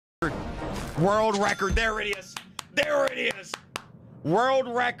World record. There it is. There it is. World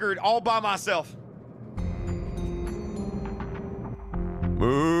record all by myself.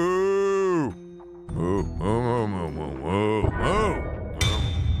 Moo. Moo. Moo. Moo. Moo. Moo.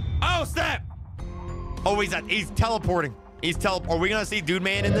 Oh, snap. Oh, he's teleporting. Are we going to see Dude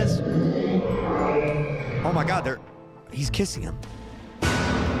Man in this? Oh, my God. He's kissing him.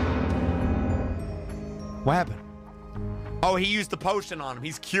 What happened? Oh, he used the potion on him.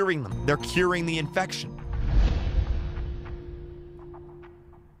 He's curing them. They're curing the infection.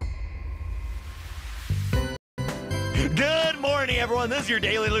 Good morning, everyone. This is your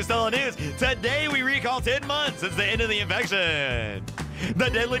daily Lucella News. Today, we recall 10 months since the end of the infection.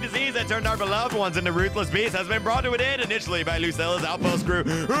 The deadly disease that turned our beloved ones into ruthless beasts has been brought to an end initially by Lucella's outpost crew,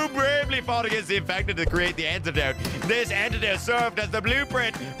 who bravely fought against the infected to create the antidote. This antidote served as the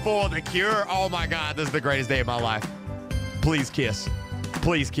blueprint for the cure. Oh my God, this is the greatest day of my life. Please kiss.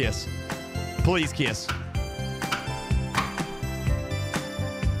 Please kiss. Please kiss.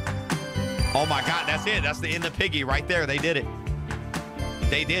 Oh my God, that's it. That's the end of Piggy right there. They did it.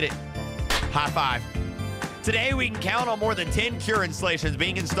 They did it. High five. Today, we can count on more than 10 cure installations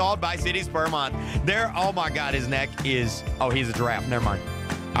being installed by cities per month. Oh my God, his neck is, oh, he's a giraffe. Never mind.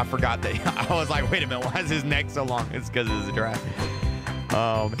 I forgot that. I was like, wait a minute, why is his neck so long? It's because it's a giraffe.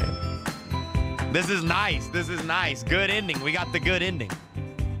 Oh, man. This is nice. This is nice. Good ending. We got the good ending.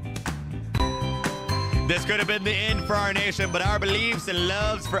 This could have been the end for our nation, but our beliefs and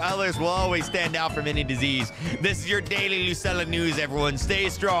loves for others will always stand out from any disease. This is your daily Lucella News, everyone. Stay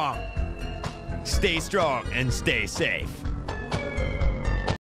strong. Stay strong and stay safe.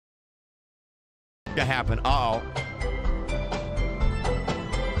 Gonna happen. Uh-oh.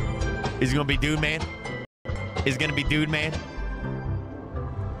 Is it gonna be Dude Man? Is it gonna be Dude Man?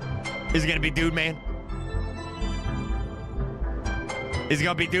 Is it gonna be Dude Man? Is it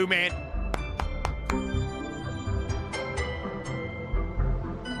gonna be Dude Man?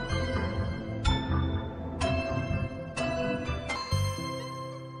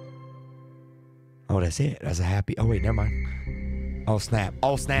 Oh, that's it. That's a happy. Oh, wait, never mind. Oh, snap.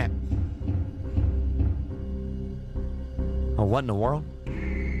 Oh, snap. Oh, what in the world?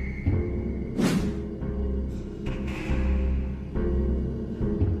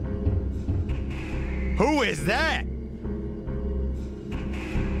 Who is that?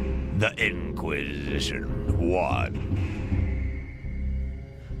 The Inquisition 1.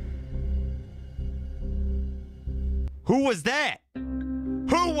 Who was that?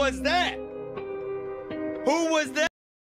 Who was that? Who was that?